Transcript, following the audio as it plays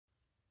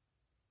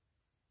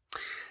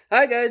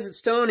Hi guys,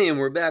 it's Tony and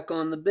we're back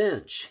on the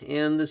bench.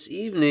 And this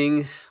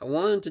evening I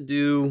wanted to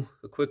do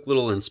a quick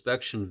little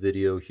inspection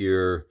video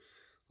here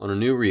on a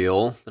new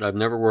reel that I've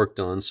never worked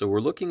on. So we're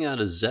looking at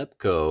a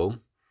Zebco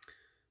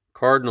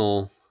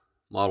Cardinal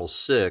Model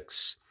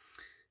 6,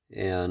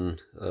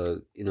 and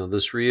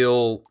this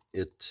reel,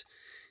 it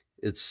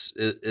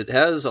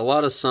has a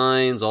lot of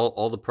signs,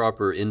 all the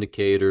proper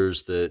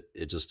indicators that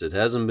it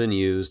hasn't been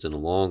used in a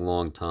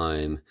long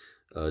time.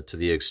 To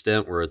the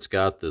extent where it's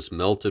got this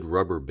melted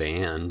rubber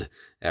band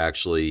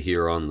actually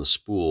here on the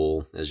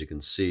spool, as you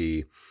can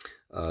see.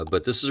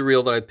 But this is a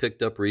reel that I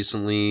picked up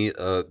recently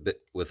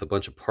with a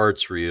bunch of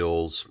parts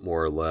reels,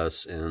 more or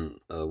less. And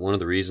one of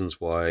the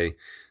reasons why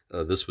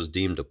this was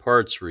deemed a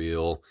parts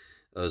reel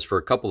is for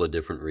a couple of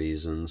different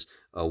reasons.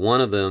 One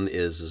of them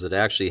is it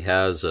actually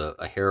has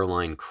a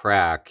hairline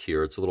crack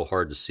here. It's a little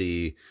hard to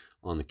see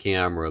on the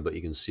camera, but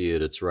you can see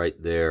it. It's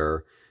right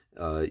there.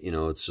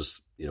 It's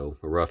just a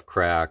rough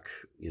crack,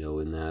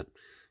 in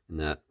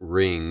that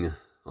ring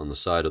on the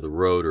side of the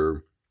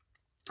rotor.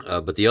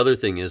 But the other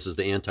thing is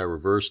the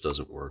anti-reverse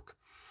doesn't work.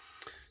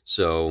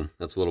 So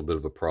that's a little bit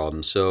of a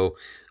problem. So,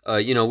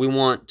 we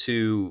want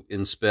to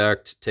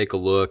inspect, take a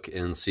look,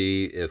 and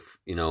see if,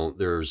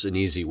 there's an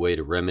easy way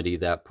to remedy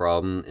that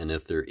problem. And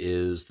if there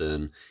is,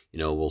 then,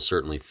 we'll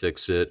certainly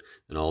fix it,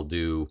 and I'll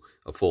do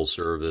a full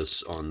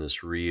service on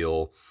this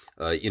reel.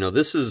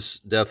 This is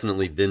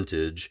definitely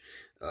vintage.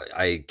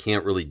 I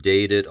can't really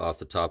date it off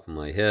the top of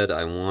my head.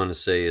 I want to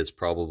say it's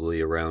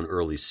probably around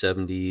early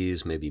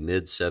 70s, maybe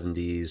mid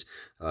 70s.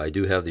 I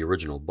do have the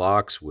original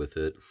box with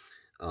it,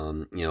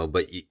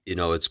 but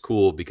it's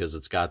cool because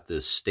it's got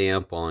this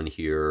stamp on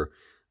here,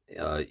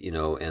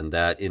 and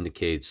that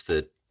indicates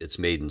that it's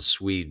made in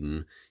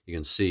Sweden. You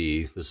can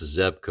see this is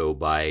Zebco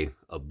by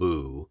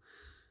Abu,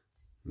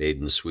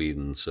 made in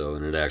Sweden. So,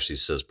 and it actually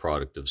says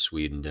product of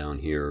Sweden down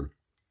here.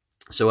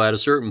 So at a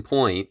certain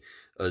point,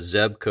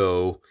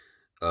 Zebco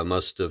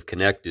must have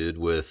connected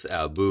with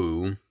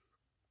Abu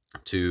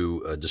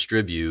to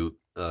distribute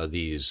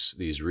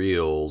these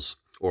reels,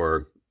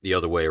 or the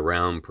other way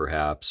around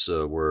perhaps,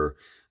 where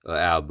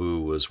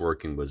Abu was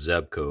working with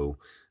Zebco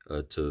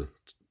to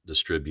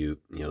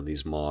distribute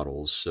these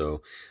models.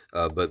 So,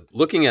 but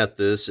looking at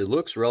this, it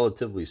looks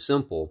relatively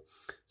simple.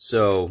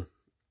 So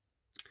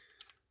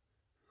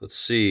let's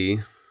see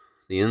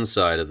the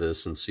inside of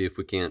this and see if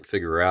we can't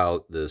figure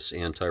out this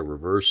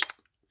anti-reverse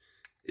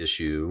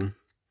issue.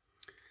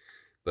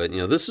 But,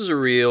 this is a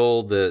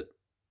reel that,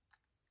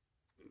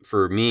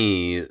 for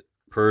me,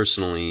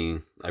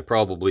 personally, I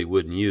probably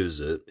wouldn't use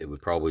it. It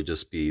would probably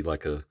just be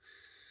like a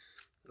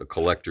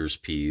collector's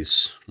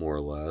piece, more or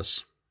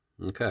less.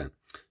 Okay,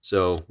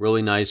 so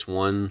really nice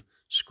one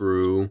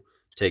screw,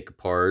 take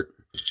apart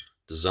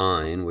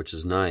design, which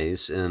is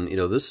nice. And,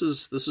 this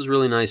is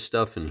really nice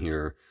stuff in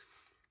here,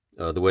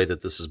 the way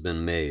that this has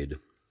been made.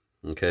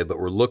 Okay, but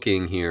we're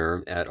looking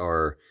here at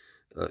our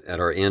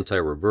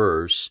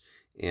anti-reverse.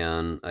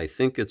 And I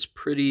think it's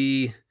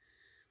pretty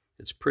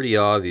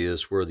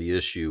obvious where the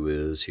issue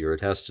is here.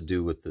 It has to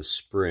do with this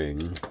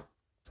spring.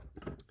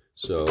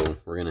 So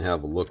we're going to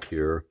have a look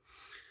here.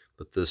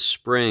 But this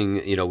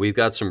spring, we've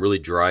got some really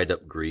dried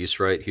up grease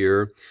right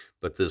here.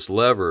 But this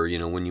lever,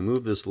 when you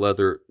move this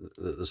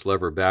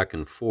lever back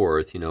and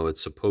forth,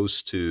 it's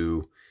supposed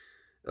to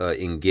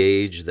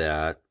engage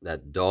that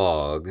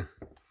dog.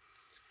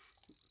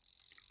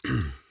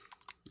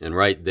 And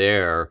right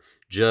there,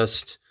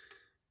 just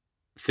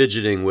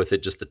fidgeting with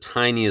it just the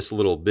tiniest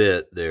little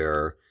bit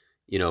there,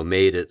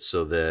 made it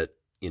so that,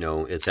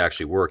 it's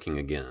actually working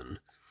again.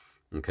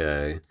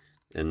 Okay.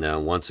 And now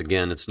once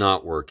again, it's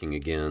not working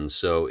again.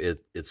 So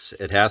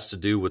it has to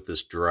do with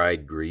this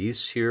dried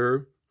grease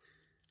here.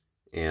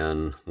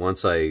 And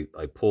once I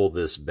pull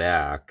this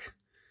back,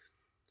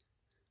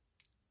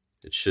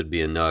 it should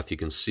be enough. You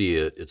can see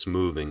it's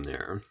moving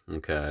there.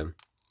 Okay.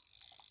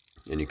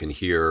 And you can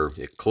hear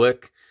it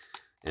click.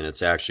 And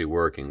it's actually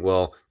working.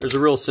 Well, there's a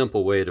real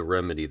simple way to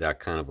remedy that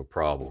kind of a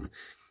problem.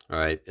 All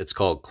right, it's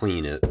called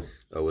Clean It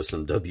with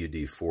some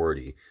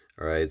WD-40.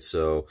 All right,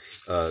 so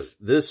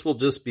this will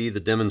just be the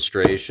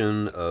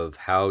demonstration of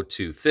how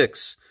to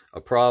fix a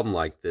problem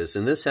like this.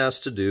 And this has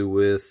to do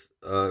with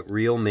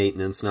real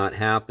maintenance not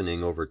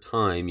happening over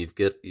time. You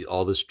get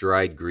all this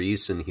dried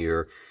grease in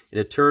here, and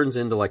it turns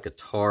into like a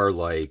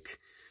tar-like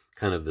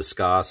kind of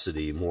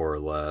viscosity, more or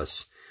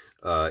less.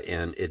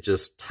 And it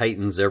just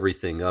tightens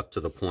everything up to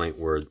the point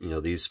where,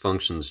 these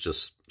functions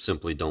just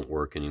simply don't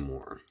work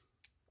anymore.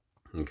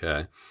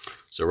 Okay,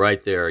 so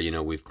right there,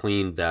 we've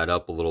cleaned that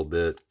up a little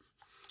bit.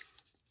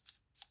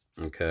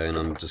 Okay, and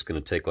I'm just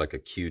going to take like a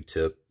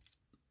Q-tip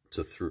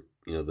to through,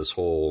 this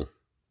whole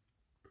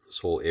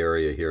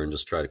area here, and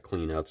just try to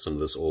clean out some of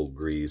this old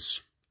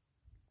grease.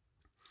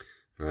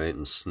 All right,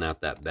 and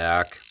snap that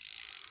back.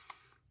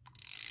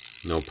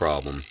 No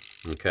problem.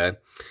 Okay.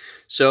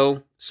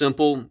 So,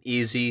 simple,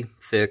 easy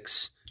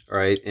fix. All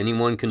right,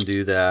 anyone can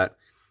do that.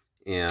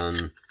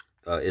 And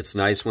it's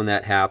nice when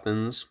that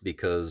happens,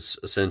 because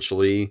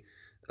essentially,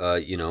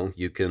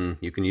 you can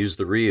use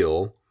the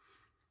reel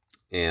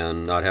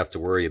and not have to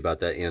worry about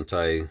that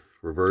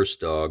reverse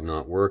dog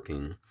not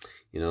working.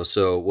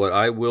 So what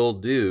I will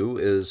do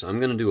is I'm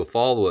going to do a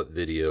follow-up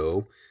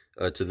video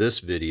to this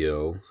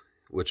video,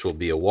 which will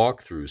be a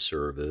walkthrough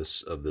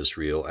service of this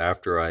reel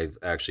after I've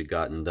actually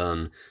gotten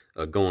done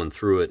going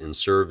through it and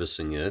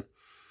servicing it.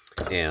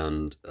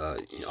 And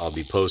I'll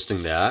be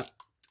posting that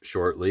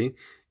shortly,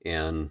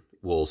 and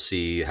we'll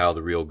see how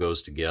the reel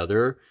goes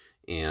together,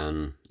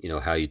 and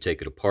how you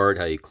take it apart,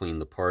 how you clean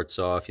the parts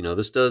off.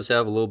 This does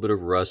have a little bit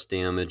of rust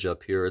damage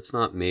up here. It's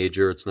not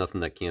major. It's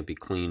nothing that can't be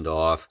cleaned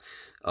off.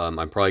 I'm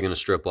probably going to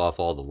strip off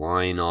all the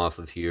line off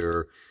of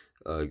here,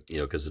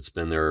 because it's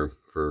been there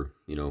for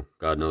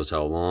God knows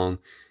how long.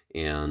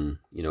 And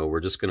we're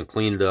just going to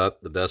clean it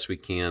up the best we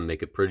can,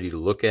 make it pretty to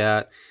look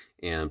at,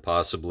 and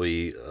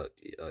possibly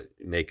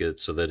make it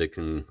so that it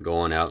can go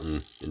on out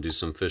and do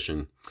some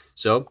fishing.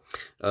 So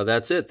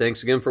that's it.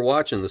 Thanks again for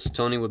watching. This is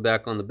Tony with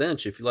Back on the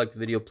Bench. If you liked the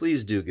video,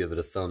 please do give it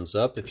a thumbs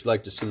up. If you'd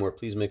like to see more,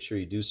 please make sure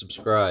you do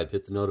subscribe.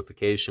 Hit the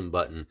notification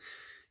button,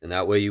 and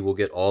that way you will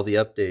get all the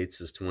updates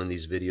as to when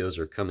these videos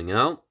are coming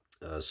out,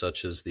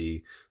 such as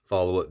the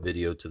follow-up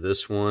video to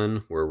this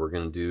one, where we're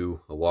going to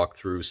do a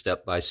walkthrough,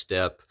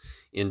 step-by-step,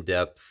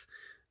 in-depth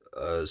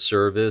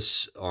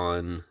service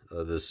on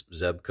this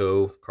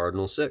Zebco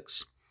Cardinal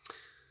 6.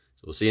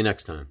 So we'll see you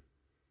next time.